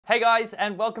Hey guys,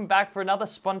 and welcome back for another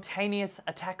spontaneous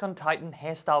Attack on Titan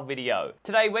hairstyle video.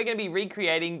 Today we're going to be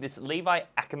recreating this Levi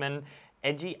Ackerman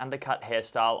edgy undercut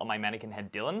hairstyle on my mannequin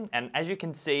head Dylan, and as you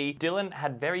can see, Dylan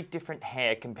had very different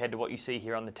hair compared to what you see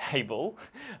here on the table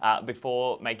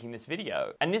before making this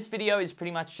video. And this video is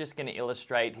pretty much just going to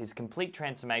illustrate his complete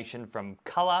transformation from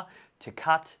color to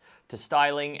cut to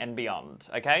styling and beyond,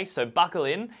 okay? So buckle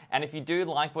in, and if you do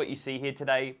like what you see here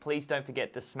today, please don't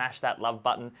forget to smash that love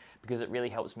button because it really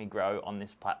helps me grow on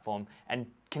this platform and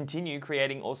continue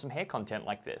creating awesome hair content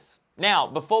like this. Now,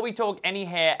 before we talk any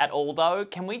hair at all though,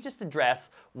 can we just address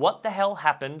what the hell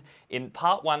happened in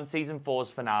part 1 season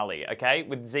 4's finale, okay,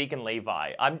 with Zeke and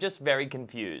Levi? I'm just very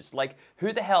confused. Like,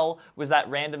 who the hell was that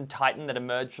random Titan that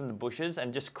emerged from the bushes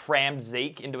and just crammed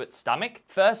Zeke into its stomach?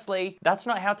 Firstly, that's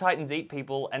not how Titans eat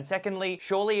people, and secondly,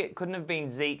 surely it couldn't have been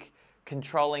Zeke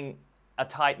controlling a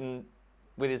Titan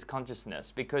with his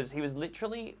consciousness, because he was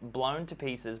literally blown to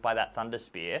pieces by that thunder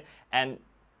spear, and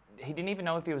he didn't even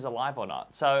know if he was alive or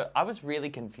not. So I was really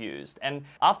confused. And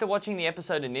after watching the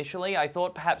episode initially, I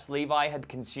thought perhaps Levi had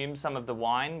consumed some of the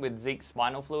wine with Zeke's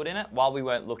spinal fluid in it, while we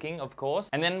weren't looking, of course.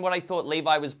 And then what I thought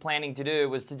Levi was planning to do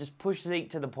was to just push Zeke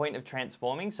to the point of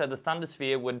transforming, so the thunder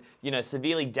sphere would,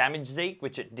 severely damage Zeke,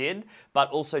 which it did, but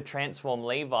also transform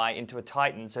Levi into a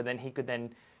Titan, so then he could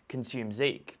then consume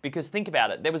Zeke. Because think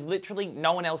about it, there was literally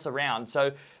no one else around,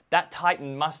 so that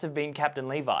Titan must have been Captain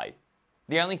Levi.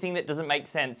 The only thing that doesn't make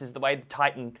sense is the way the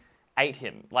Titan ate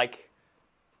him. Like,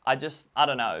 I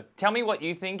don't know. Tell me what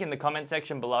you think in the comment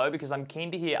section below, because I'm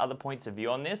keen to hear other points of view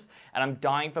on this, and I'm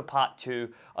dying for part 2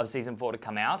 of season 4 to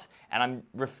come out, and I'm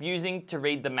refusing to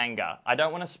read the manga. I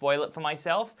don't want to spoil it for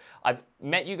myself. I've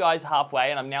met you guys halfway,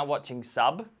 and I'm now watching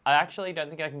sub. I actually don't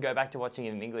think I can go back to watching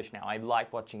it in English now. I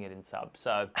like watching it in sub,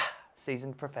 so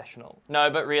seasoned professional. No,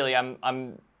 but really,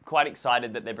 I'm quite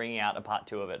excited that they're bringing out a part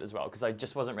 2 of it as well, because I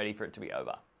just wasn't ready for it to be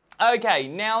over. Okay,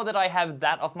 now that I have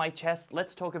that off my chest,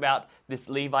 let's talk about this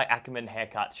Levi Ackerman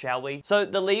haircut, shall we? So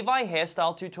the Levi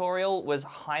hairstyle tutorial was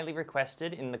highly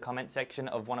requested in the comment section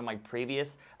of one of my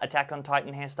previous Attack on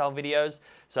Titan hairstyle videos.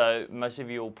 So most of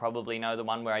you will probably know the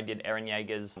one where I did Eren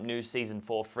Yeager's new season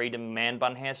 4 Freedom Man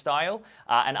Bun hairstyle.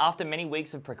 And after many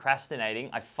weeks of procrastinating,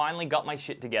 I finally got my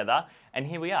shit together, and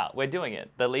here we are, we're doing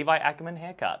it, the Levi Ackerman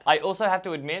haircut. I also have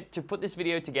to admit, to put this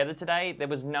video together today, there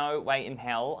was no way in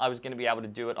hell I was going to be able to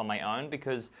do it on my own,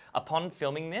 because upon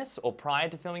filming this, or prior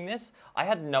to filming this, I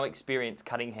had no experience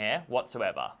cutting hair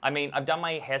whatsoever. I mean, I've done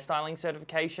my hairstyling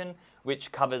certification,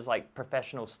 which covers like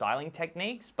professional styling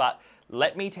techniques, but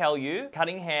let me tell you,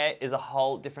 cutting hair is a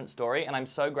whole different story, and I'm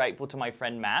so grateful to my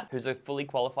friend Matt, who's a fully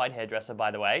qualified hairdresser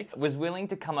by the way, was willing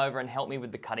to come over and help me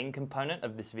with the cutting component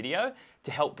of this video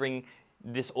to help bring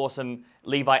this awesome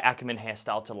Levi Ackerman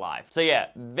hairstyle to life. So yeah,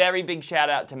 very big shout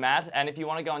out to Matt, and if you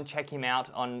want to go and check him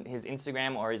out on his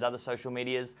Instagram or his other social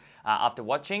medias after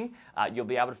watching, you'll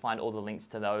be able to find all the links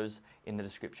to those in the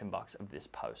description box of this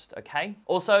post, okay?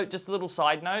 Also, just a little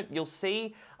side note, you'll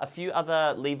see a few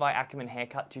other Levi Ackerman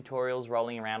haircut tutorials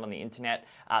rolling around on the internet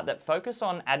that focus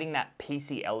on adding that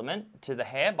PC element to the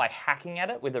hair by hacking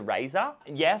at it with a razor.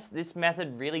 Yes, this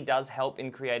method really does help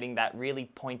in creating that really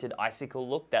pointed icicle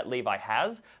look that Levi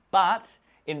has, but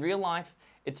in real life,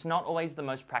 it's not always the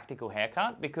most practical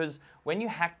haircut, because when you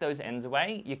hack those ends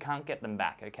away, you can't get them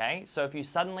back, okay? So if you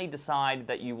suddenly decide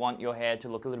that you want your hair to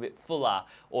look a little bit fuller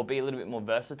or be a little bit more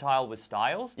versatile with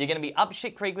styles, you're gonna be up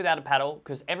shit creek without a paddle,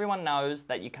 because everyone knows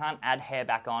that you can't add hair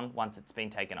back on once it's been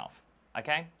taken off.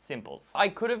 Okay? Simples. I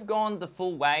could have gone the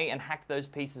full way and hacked those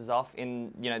pieces off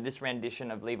in, this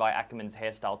rendition of Levi Ackerman's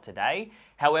hairstyle today.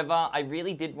 However, I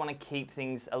really did want to keep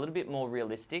things a little bit more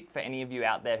realistic for any of you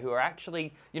out there who are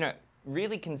actually,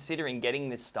 really considering getting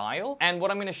this style. And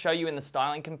what I'm going to show you in the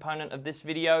styling component of this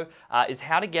video is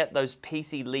how to get those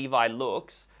PC Levi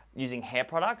looks using hair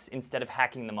products instead of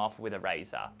hacking them off with a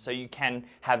razor. So you can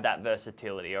have that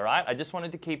versatility, all right? I just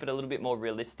wanted to keep it a little bit more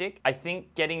realistic. I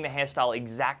think getting the hairstyle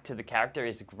exact to the character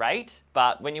is great,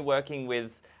 but when you're working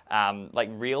with like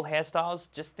real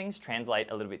hairstyles, just things translate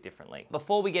a little bit differently.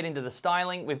 Before we get into the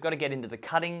styling, we've got to get into the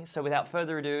cutting. So without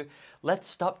further ado, let's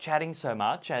stop chatting so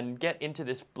much and get into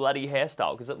this bloody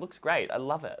hairstyle, because it looks great. I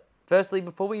love it. Firstly,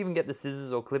 before we even get the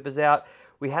scissors or clippers out,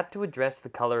 we had to address the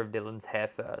color of Dylan's hair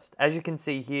first. As you can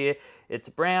see here, it's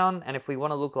brown, and if we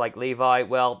want to look like Levi,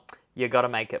 well, you gotta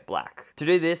make it black. To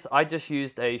do this, I just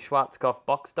used a Schwarzkopf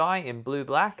box dye in blue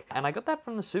black, and I got that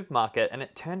from the supermarket, and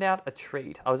it turned out a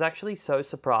treat. I was actually so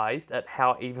surprised at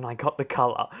how even I got the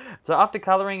color. So after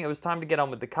coloring, it was time to get on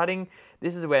with the cutting.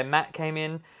 This is where Matt came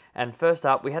in, And first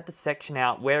up, we had to section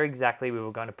out where exactly we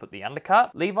were going to put the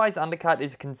undercut. Levi's undercut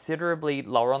is considerably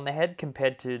lower on the head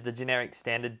compared to the generic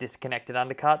standard disconnected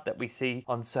undercut that we see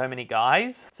on so many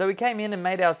guys. So we came in and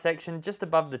made our section just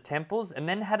above the temples and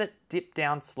then had it dip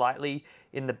down slightly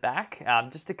in the back,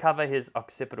 just to cover his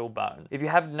occipital bone. If you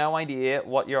have no idea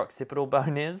what your occipital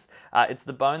bone is, it's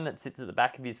the bone that sits at the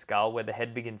back of your skull where the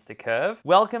head begins to curve.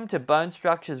 Welcome to Bone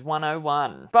Structures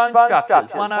 101. Bone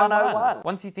Structures 101.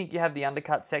 Once you think you have the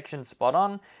undercut section spot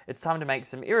on, it's time to make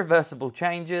some irreversible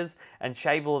changes and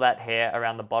shave all that hair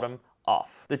around the bottom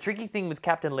off. The tricky thing with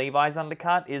Captain Levi's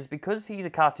undercut is because he's a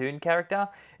cartoon character,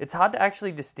 it's hard to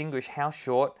actually distinguish how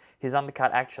short his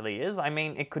undercut actually is. I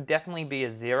mean, it could definitely be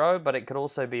a 0, but it could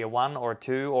also be a 1 or a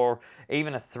 2 or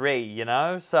even a 3, you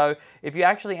know? So if you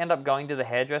actually end up going to the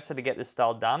hairdresser to get this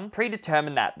style done,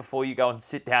 predetermine that before you go and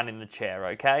sit down in the chair,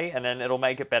 okay? And then it'll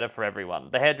make it better for everyone.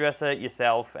 The hairdresser,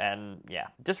 yourself, and yeah.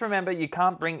 Just remember, you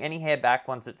can't bring any hair back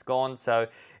once it's gone, so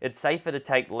it's safer to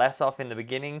take less off in the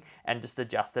beginning and just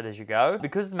adjust it as you go.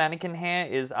 Because mannequin hair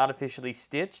is artificially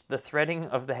stitched, the threading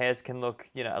of the hairs can look,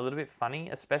 you know, a little bit funny,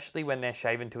 especially when they're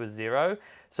shaven to a 0.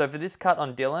 So for this cut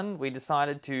on Dylan, we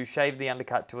decided to shave the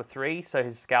undercut to a 3 so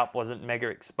his scalp wasn't mega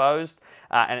exposed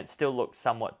and it still looked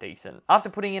somewhat decent. After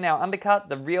putting in our undercut,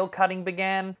 the real cutting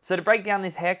began. So to break down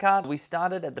this haircut, we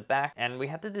started at the back and we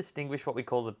had to distinguish what we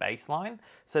call the baseline.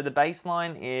 So the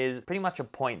baseline is pretty much a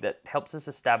point that helps us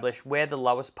establish where the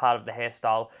lowest part of the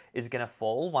hairstyle is going to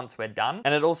fall once we're done.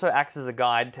 And it also acts as a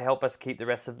guide to help us keep the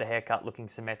rest of the haircut looking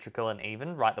symmetrical and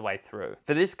even right the way through.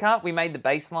 For this cut, we made the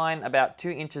baseline about 2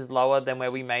 inches lower than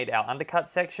where we made our undercut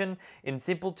section. In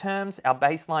simple terms, our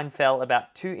baseline fell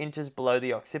about 2 inches below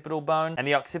the occipital bone. And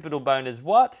the occipital bone is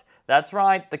what? That's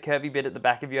right, the curvy bit at the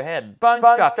back of your head. Bone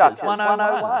Structures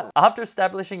 101. After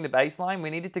establishing the baseline, we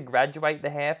needed to graduate the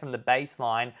hair from the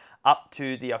baseline up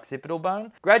to the occipital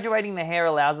bone. Graduating the hair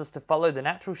allows us to follow the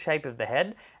natural shape of the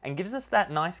head and gives us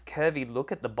that nice curvy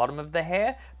look at the bottom of the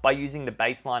hair by using the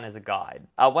baseline as a guide.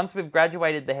 Once we've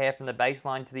graduated the hair from the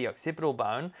baseline to the occipital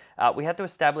bone, we had to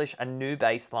establish a new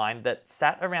baseline that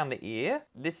sat around the ear.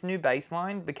 This new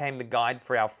baseline became the guide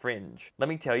for our fringe. Let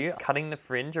me tell you, cutting the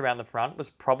fringe around the front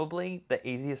was probably the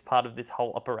easiest part of this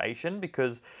whole operation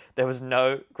because there was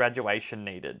no graduation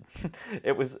needed.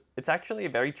 It's actually a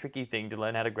very tricky thing to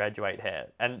learn how to graduate hair.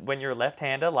 And when you're a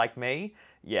left-hander like me,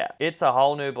 yeah, it's a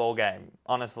whole new ball game,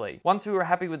 honestly. Once we were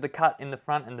happy with the cut in the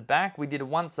front and the back, we did a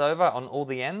once over on all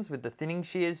the ends with the thinning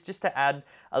shears just to add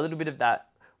a little bit of that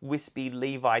wispy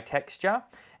Levi texture.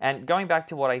 And going back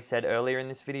to what I said earlier in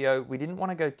this video, we didn't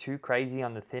want to go too crazy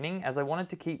on the thinning as I wanted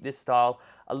to keep this style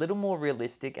a little more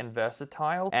realistic and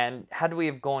versatile. And had we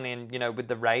have gone in, you know, with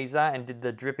the razor and did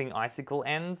the dripping icicle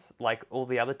ends, like all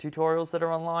the other tutorials that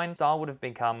are online, style would have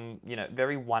become, you know,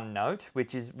 very one note,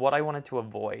 which is what I wanted to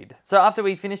avoid. So after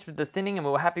we finished with the thinning and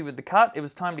we were happy with the cut, it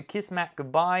was time to kiss Matt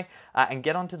goodbye and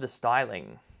get onto the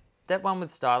styling. Step 1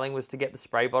 with styling was to get the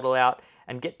spray bottle out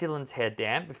and get Dylan's hair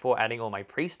damp before adding all my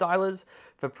pre-stylers.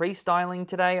 For pre-styling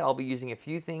today, I'll be using a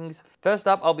few things. First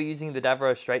up, I'll be using the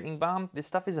Davro straightening balm. This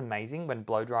stuff is amazing when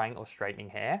blow drying or straightening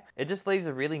hair. It just leaves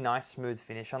a really nice smooth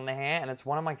finish on the hair and it's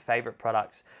one of my favorite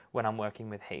products when I'm working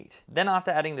with heat. Then after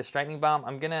adding the straightening balm,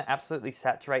 I'm gonna absolutely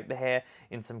saturate the hair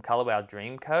in some Color Wow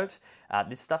Dream Coat.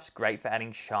 This stuff's great for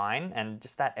adding shine and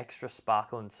just that extra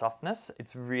sparkle and softness.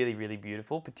 It's really, really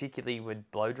beautiful, particularly with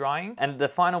blow drying. And the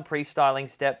final pre-styling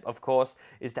step, of course,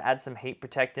 is to add some heat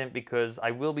protectant because I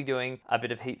will be doing a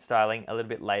bit of heat styling a little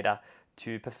bit later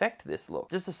to perfect this look.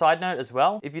 Just a side note as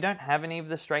well, if you don't have any of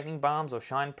the straightening balms or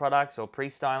shine products or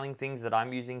pre-styling things that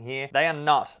I'm using here, they are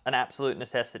not an absolute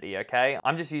necessity, okay?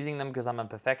 I'm just using them because I'm a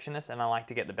perfectionist and I like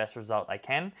to get the best result I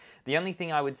can. The only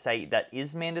thing I would say that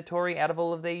is mandatory out of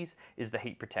all of these is the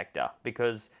heat protector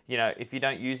because, you know, if you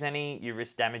don't use any, you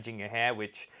risk damaging your hair,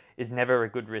 which is never a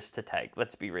good risk to take,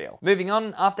 let's be real. Moving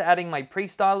on, after adding my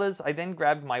pre-stylers, I then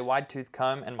grabbed my wide tooth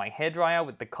comb and my hairdryer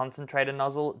with the concentrator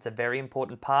nozzle. It's a very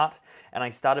important part, and I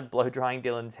started blow drying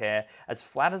Dylan's hair as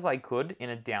flat as I could in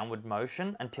a downward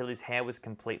motion until his hair was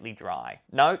completely dry.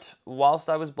 Note, whilst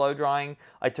I was blow drying,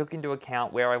 I took into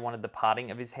account where I wanted the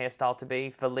parting of his hairstyle to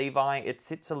be. For Levi, it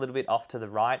sits a little bit off to the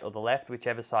right or the left,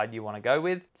 whichever side you want to go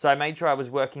with. So I made sure I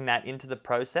was working that into the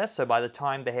process, so by the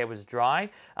time the hair was dry,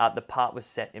 the part was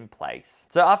set in in place.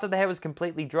 So after the hair was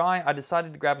completely dry, I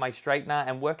decided to grab my straightener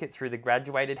and work it through the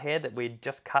graduated hair that we'd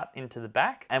just cut into the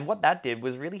back. And what that did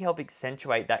was really help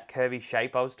accentuate that curvy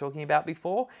shape I was talking about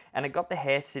before, and it got the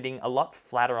hair sitting a lot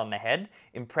flatter on the head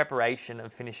in preparation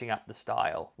of finishing up the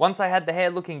style. Once I had the hair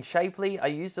looking shapely, I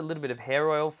used a little bit of hair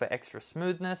oil for extra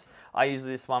smoothness. I use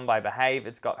this one by Behave.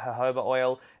 It's got jojoba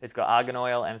oil, it's got argan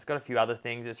oil, and it's got a few other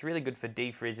things. It's really good for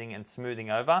defrizzing and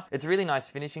smoothing over. It's a really nice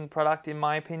finishing product in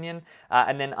my opinion.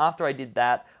 And then after I did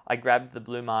that, I grabbed the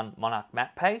Blue Monarch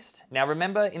matte paste. Now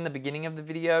remember in the beginning of the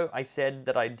video, I said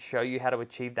that I'd show you how to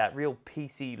achieve that real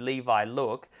PC Levi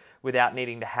look without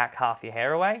needing to hack half your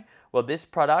hair away. Well, this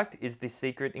product is the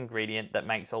secret ingredient that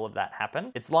makes all of that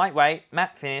happen. It's lightweight,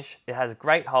 matte finish, it has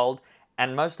great hold,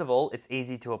 and most of all, it's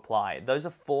easy to apply. Those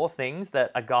are 4 things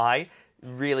that a guy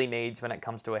really needs when it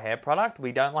comes to a hair product.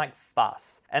 We don't like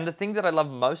fuss. And the thing that I love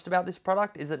most about this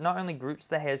product is it not only groups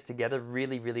the hairs together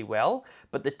really, really well,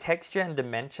 but the texture and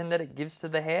dimension that it gives to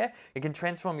the hair, it can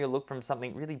transform your look from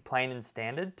something really plain and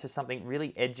standard to something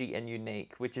really edgy and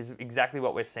unique, which is exactly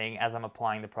what we're seeing as I'm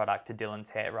applying the product to Dylan's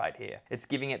hair right here. It's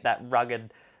giving it that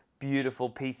rugged,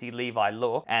 beautiful PC Levi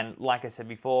look, and like I said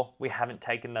before, we haven't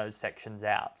taken those sections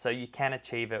out, so you can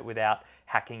achieve it without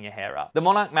hacking your hair up. The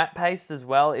Monarch matte paste as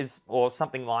well is, or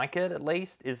something like it at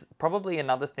least, is probably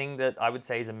another thing that I would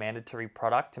say is a mandatory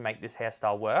product to make this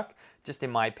hairstyle work, just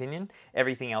in my opinion.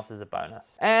 Everything else is a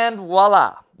bonus. And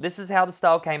voila! This is how the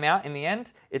style came out in the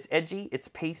end. It's edgy, it's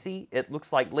PC, it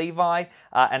looks like Levi,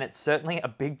 and it's certainly a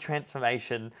big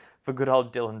transformation for good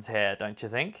old Dylan's hair, don't you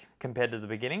think? Compared to the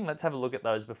beginning. Let's have a look at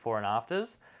those before and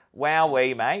afters.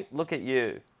 Wowee, mate, look at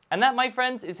you. And that, my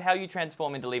friends, is how you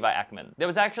transform into Levi Ackerman. There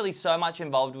was actually so much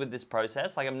involved with this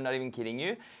process, like I'm not even kidding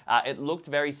you. It looked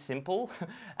very simple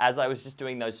as I was just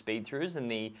doing those speed throughs and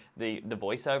the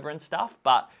voiceover and stuff,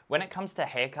 but when it comes to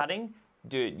hair cutting,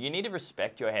 dude, you need to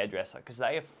respect your hairdresser because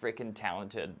they are freaking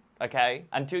talented, okay?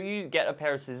 Until you get a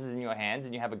pair of scissors in your hands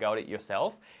and you have a go at it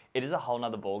yourself, it is a whole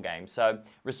nother ball game. So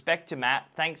respect to Matt.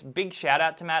 Thanks, big shout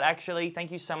out to Matt actually. Thank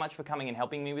you so much for coming and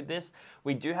helping me with this.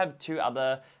 We do have 2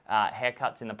 other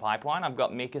haircuts in the pipeline. I've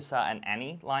got Mikasa and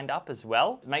Annie lined up as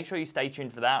well. Make sure you stay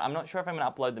tuned for that. I'm not sure if I'm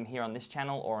gonna upload them here on this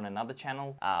channel or on another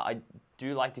channel. I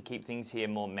do like to keep things here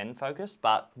more men focused,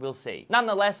 but we'll see.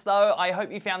 Nonetheless though, I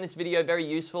hope you found this video very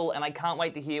useful and I can't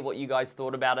wait to hear what you guys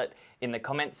thought about it in the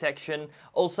comment section.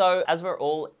 Also, as we're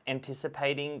all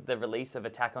anticipating the release of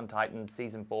Attack on Titan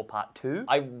Season 4 Part 2,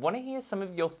 I want to hear some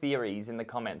of your theories in the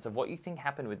comments of what you think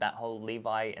happened with that whole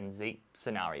Levi and Zeke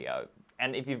scenario.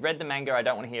 And if you've read the manga, I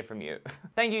don't want to hear from you.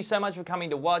 Thank you so much for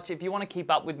coming to watch. If you want to keep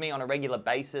up with me on a regular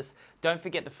basis, don't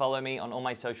forget to follow me on all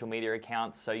my social media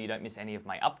accounts so you don't miss any of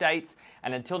my updates.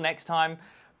 And until next time,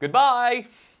 goodbye!